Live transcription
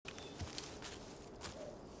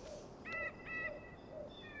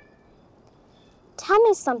Tell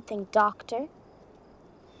me something, Doctor.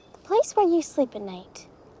 The place where you sleep at night,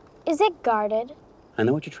 is it guarded? I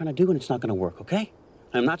know what you're trying to do, and it's not going to work, okay?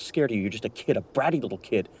 I'm not scared of you. You're just a kid, a bratty little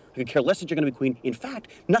kid. I could care less that you're going to be queen. In fact,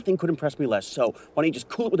 nothing could impress me less. So why don't you just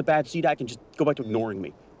cool it with a bad seed act and just go back to ignoring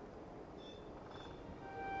me?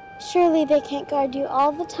 Surely they can't guard you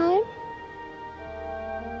all the time?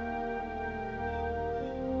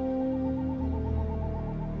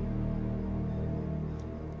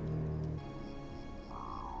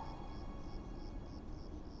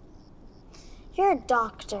 You're a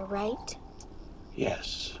doctor, right?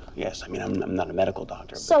 Yes. I mean, I'm not a medical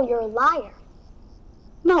doctor. So you're a liar.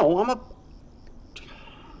 No, I'm a...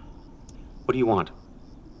 What do you want?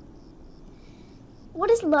 What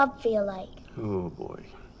does love feel like? Oh, boy.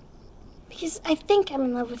 Because I think I'm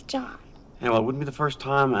in love with John. Yeah, well, it wouldn't be the first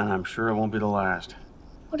time, and I'm sure it won't be the last.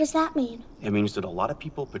 What does that mean? It means that a lot of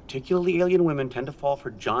people, particularly alien women, tend to fall for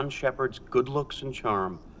John Shepard's good looks and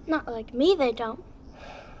charm. Not like me, they don't.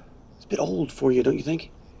 It's a bit old for you, don't you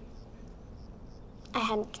think? I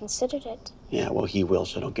hadn't considered it. Yeah, well, he will,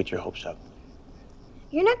 so don't get your hopes up.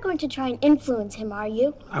 You're not going to try and influence him, are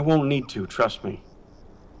you? I won't need to, trust me.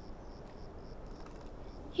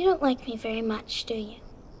 You don't like me very much, do you?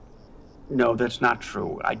 No, that's not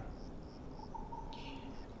true.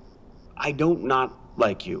 I don't not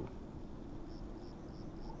like you.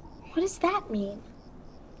 What does that mean?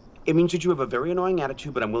 It means that you have a very annoying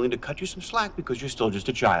attitude, but I'm willing to cut you some slack because you're still just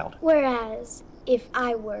a child. Whereas, if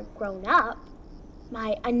I were grown up,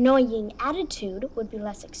 my annoying attitude would be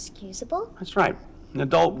less excusable. That's right. An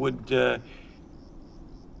adult would, Hey,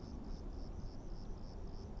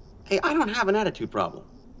 I don't have an attitude problem.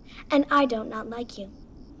 And I don't not like you.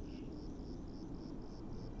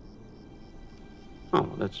 Oh,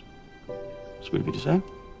 well, that's sweet of you to say.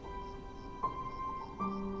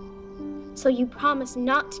 So you promise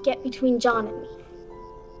not to get between John and me?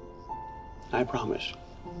 I promise.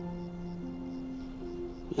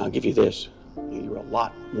 I'll give you this. You're a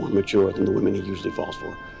lot more mature than the women he usually falls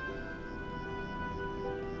for.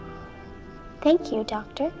 Thank you,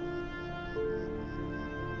 Doctor.